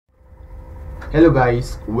Hello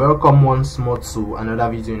guys, welcome once more to another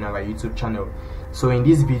video in our YouTube channel. So in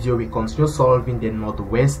this video we continue solving the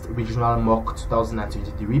Northwest Regional Mock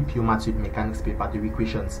 2023 Pure Maths Mechanics paper 3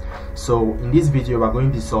 questions. So in this video we are going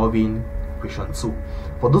to be solving question 2.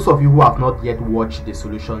 For those of you who have not yet watched the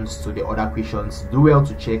solutions to the other questions, do well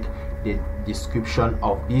to check the description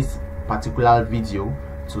of this particular video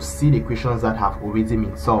to see the questions that have already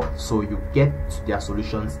been solved, so you get to their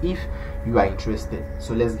solutions if you are interested.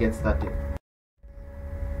 So let's get started.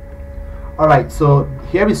 Alright, so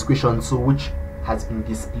here is question 2, which has been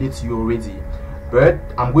displayed to you already, but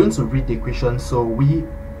I'm going to read the question so we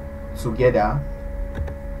together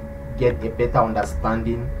get a better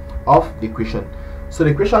understanding of the question. So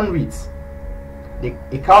the question reads: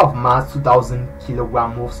 a car of mass 2000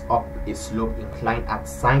 kg moves up a slope inclined at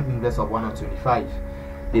sine inverse of 125.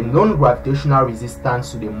 The known gravitational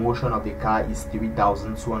resistance to the motion of the car is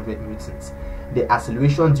 3200 newtons. The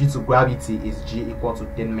acceleration due to gravity is g equal to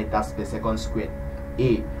 10 meters per second squared.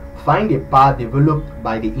 A. Find the power developed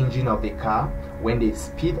by the engine of the car when the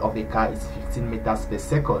speed of the car is 15 meters per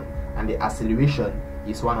second and the acceleration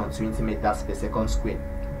is 120 meters per second squared.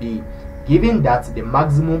 B. Given that the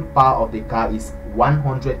maximum power of the car is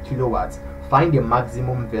 100 kilowatts, find the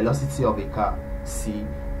maximum velocity of the car. C.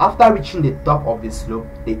 After reaching the top of the slope,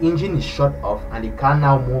 the engine is shut off and the car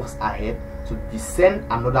now moves ahead to descend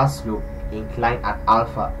another slope inclined at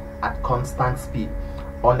alpha at constant speed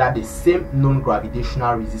under the same known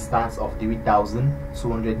gravitational resistance of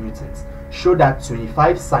 3200 newtons. Show that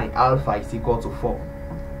 25 sine alpha is equal to 4.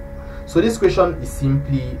 So this question is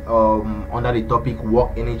simply under the topic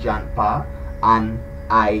work, energy and power, and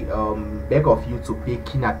I beg of you to pay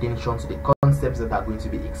keen attention to the concepts that are going to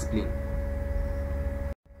be explained.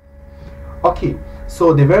 Okay,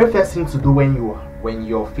 so the very first thing to do when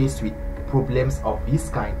you're faced with problems of this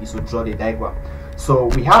kind is to draw the diagram. So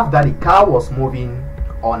we have that the car was moving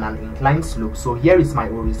on an inclined slope. So here is my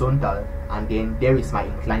horizontal and then there is my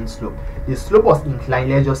inclined slope. The slope was inclined,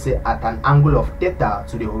 let's just say, at an angle of theta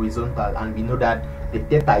to the horizontal, and we know that the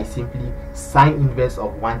theta is simply sine inverse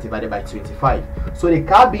of 1 divided by 25. So the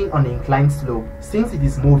car being on the inclined slope, since it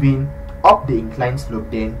is moving up the inclined slope,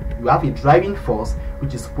 then you have a driving force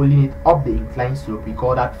which is pulling it up the inclined slope. We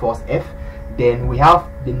call that force F. Then we have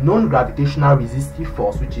the known gravitational resistive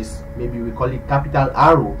force, which is, maybe we call it capital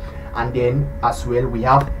R, and then as well we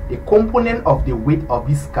have the component of the weight of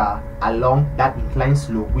this car along that inclined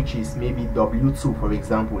slope, which is maybe W2, for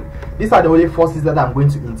example. These are the only forces that I'm going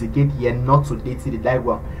to indicate here, not to date the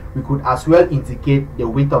diagram. We could as well indicate the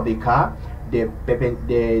weight of the car, the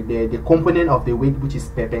component of the weight which is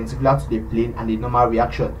perpendicular to the plane, and the normal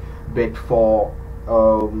reaction. But for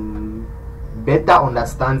better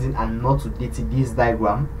understanding and not to date this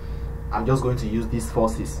diagram, I'm just going to use these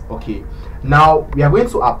forces. Okay, now we are going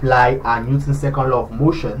to apply our Newton's second law of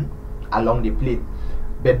motion along the plane.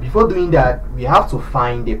 But before doing that, we have to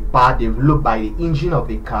find the power developed by the engine of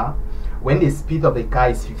the car when the speed of the car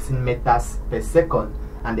is 15 meters per second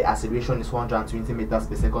and the acceleration is 120 meters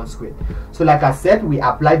per second squared. So like I said, we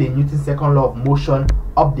apply the Newton's second law of motion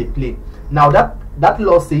up the plane. Now that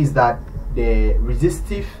law says that the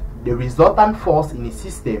resultant force in a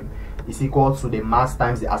system is equal to the mass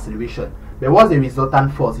times the acceleration. But what's the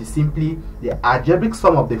resultant force? Is simply the algebraic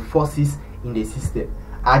sum of the forces in the system.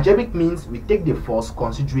 Algebraic means we take the force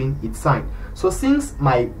considering its sign. So since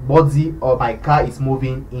my body or my car is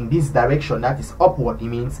moving in this direction, that is upward, it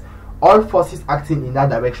means all forces acting in that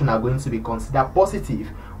direction are going to be considered positive,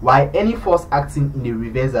 while any force acting in the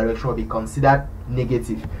reverse direction will be considered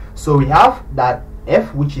negative. So we have that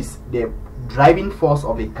F, which is the driving force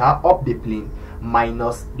of the car up the plane,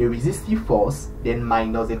 minus the resistive force, then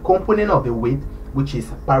minus the component of the weight which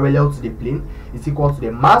is parallel to the plane, is equal to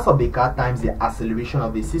the mass of the car times the acceleration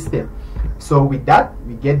of the system. So with that,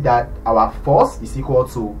 we get that our force is equal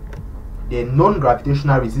to the known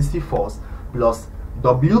gravitational resistive force plus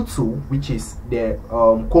W2, which is the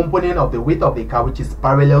component of the weight of the car which is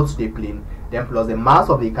parallel to the plane, then plus the mass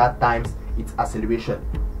of the car times its acceleration.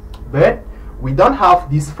 But we don't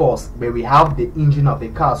have this force, but we have the engine of the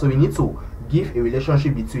car, so we need to give a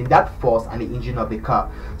relationship between that force and the engine of the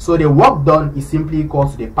car. So the work done is simply equal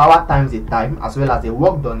to the power times the time, as well as the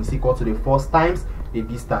work done is equal to the force times the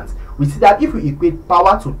distance. We see that if we equate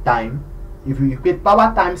power to time, if we equate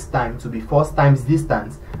power times time to be force times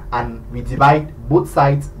distance, and we divide both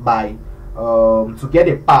sides by to get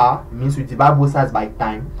the power, means we divide both sides by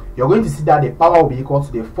time, you're going to see that the power will be equal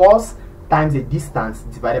to the force times the distance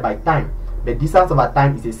divided by time. The distance over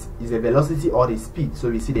time is a velocity or the speed, so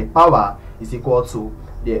we see the power is equal to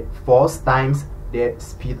the force times the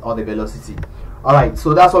speed or the velocity. Alright,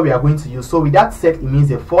 so that's what we are going to use. So with that set, it means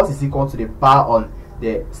the force is equal to the power on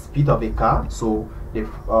the speed of the car. So the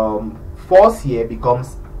force here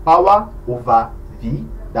becomes power over v,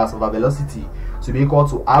 that's over velocity, to be equal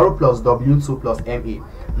to r plus w2 plus ma.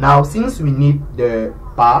 Now since we need the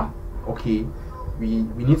power, okay, we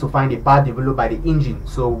need to find the power developed by the engine,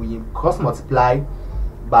 so we cross multiply,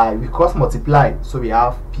 so we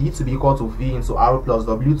have p to be equal to v into r plus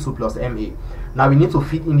w2 plus ma. Now we need to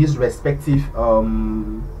fit in these respective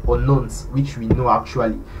unknowns, which we know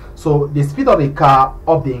actually. So the speed of a car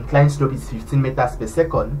up the inclined slope is 15 meters per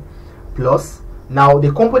second, plus now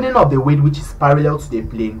the component of the weight which is parallel to the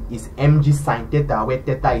plane is mg sine theta, where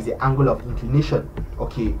theta is the angle of inclination.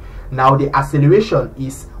 Okay, now the acceleration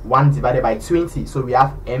is 1 divided by 20, so we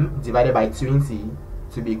have m divided by 20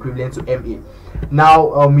 to be equivalent to ma.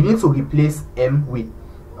 Now we need to replace m with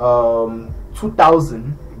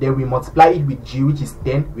 2000, then we multiply it with g, which is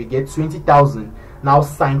 10, we get 20,000. Now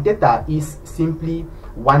sine theta is simply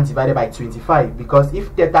 1 divided by 25, because if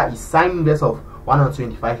theta is sine inverse of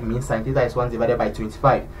 125, it means sine theta is 1 divided by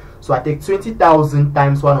 25. So I take 20,000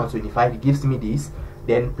 times 125, it gives me this,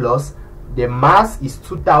 then plus the mass is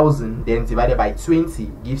 2000, then divided by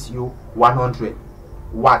 20 gives you 100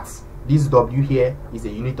 watts. This W here is a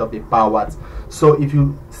unit of the power watts. So if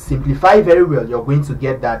you simplify very well, you're going to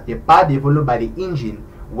get that the power developed by the engine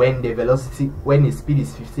when the speed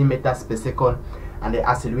is 15 meters per second and the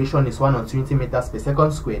acceleration is 120 meters per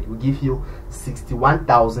second squared, will give you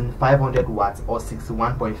 61,500 watts or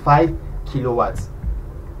 61.5 kilowatts.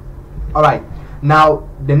 Alright, now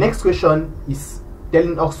the next question is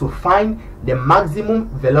telling us to find the maximum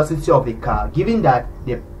velocity of the car, given that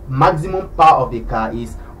the maximum power of the car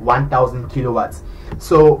is 1000 kilowatts.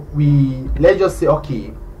 So let's just say,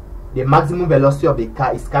 okay, the maximum velocity of the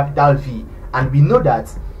car is capital V, and we know that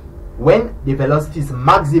when the velocity is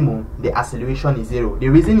maximum, the acceleration is 0. The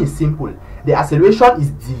reason is simple. The acceleration is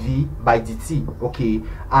dv by dt, okay,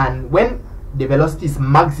 and when the velocity is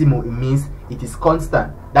maximum, it means it is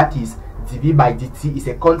constant. That is, dv by dt is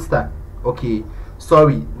a constant. Okay,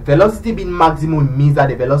 sorry, velocity being maximum means that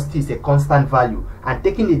the velocity is a constant value, and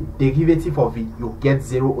taking the derivative of it, you get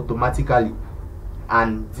 0 automatically,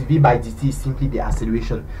 and dv by dt is simply the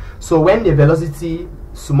acceleration. So when the velocity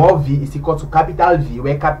small v is equal to capital V,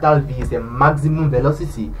 where capital V is the maximum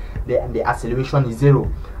velocity, the acceleration is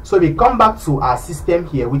 0. So we come back to our system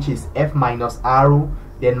here, which is f minus r,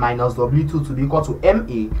 then minus w2 to be equal to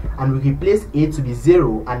ma, and we replace a to be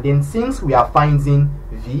 0, and then since we are finding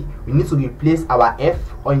v, we need to replace our f,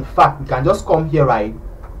 or in fact we can just come here, right,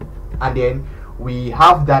 and then we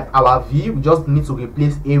have that our v, we just need to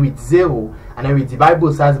replace a with 0, and then we divide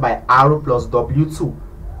both sides by r plus w2,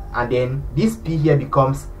 and then this p here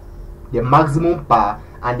becomes the maximum power,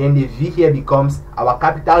 and then the v here becomes our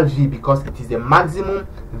capital V, because it is the maximum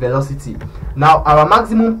velocity. Now our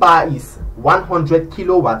maximum power is 100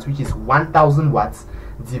 kilowatts, which is 1000 watts,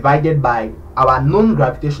 divided by our known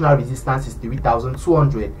gravitational resistance is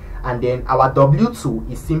 3200, and then our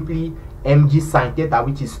w2 is simply mg sine theta,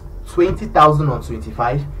 which is 20,000 on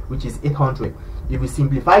 25, which is 800. If we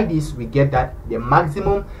simplify this, we get that the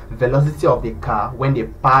maximum velocity of the car when the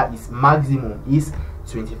power is maximum is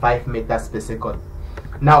 25 meters per second.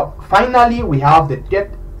 Now finally, we have the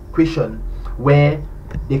third question, where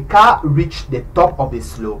the car reached the top of the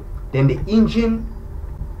slope, then the engine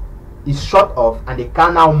is shut off, and the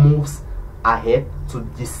car now moves ahead to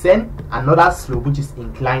descend another slope which is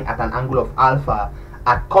inclined at an angle of alpha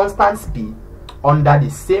at constant speed under the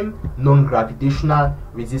same known gravitational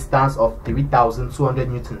resistance of 3200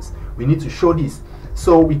 newtons. We need to show this.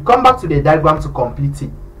 So we come back to the diagram to complete it.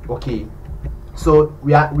 Okay, so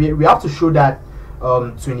we have to show that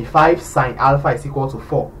 25 sine alpha is equal to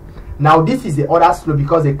 4. Now this is the other slope,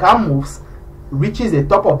 because the car moves, reaches the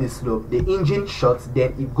top of the slope, the engine shuts,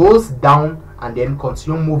 then it goes down and then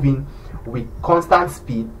continue moving with constant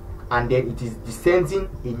speed, and then it is descending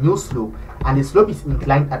a new slope, and the slope is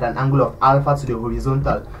inclined at an angle of alpha to the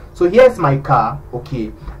horizontal. So here's my car.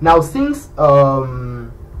 Okay, now since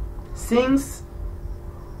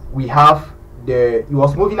we have it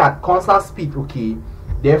was moving at constant speed, okay,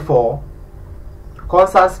 therefore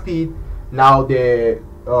constant speed, now the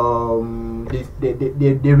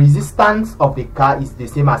resistance of the car is the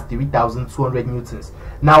same as 3200 newtons.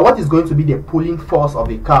 Now what is going to be the pulling force of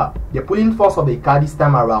the car? The pulling force of the car this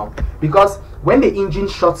time around, because when the engine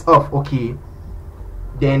shuts off, okay,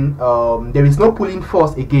 then there is no pulling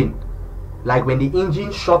force again. Like when the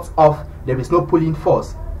engine shuts off, there is no pulling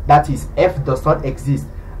force, that is, F does not exist,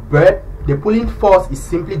 but the pulling force is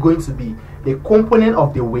simply going to be the component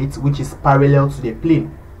of the weight which is parallel to the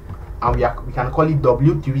plane, and we can call it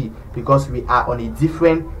W3. because we are on a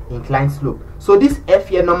different inclined slope. So this F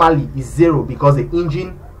here normally is 0 because the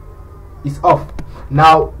engine is off.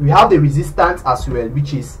 Now we have the resistance as well,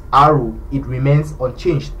 which is R. It remains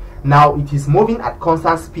unchanged. Now it is moving at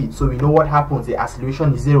constant speed, so we know what happens. The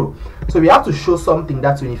acceleration is 0. So we have to show something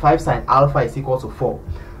that 25 sine alpha is equal to 4.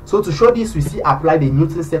 So to show this, we see apply the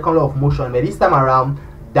Newton's second law of motion, but this time around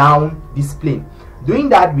down this plane. Doing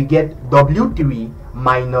that, we get W3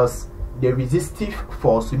 minus the resistive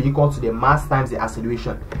force will be equal to the mass times the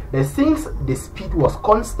acceleration. But since the speed was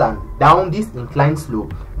constant down this inclined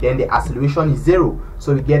slope, then the acceleration is 0.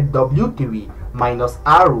 So we get W3 minus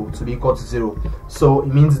R to be equal to 0. So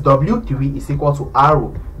it means W3 is equal to R.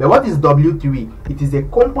 But what is W3? It is a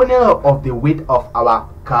component of the weight of our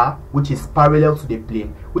car, which is parallel to the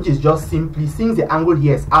plane, which is just simply, since the angle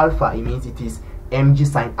here is alpha, it means it is mg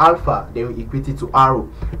sine alpha. Then we equate it to R.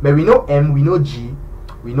 But we know m, we know g,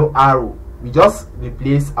 we know R. We just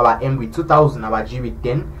replace our m with 2000, our g with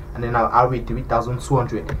 10, and then our R with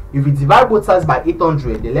 3200. If we divide both sides by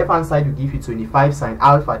 800, the left hand side will give you 25 sine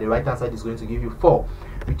alpha, the right hand side is going to give you 4,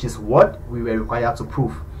 which is what we were required to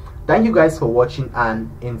prove. Thank you guys for watching,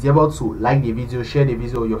 and endeavor to like the video, share the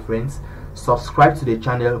video with your friends, subscribe to the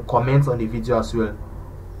channel, comment on the video as well.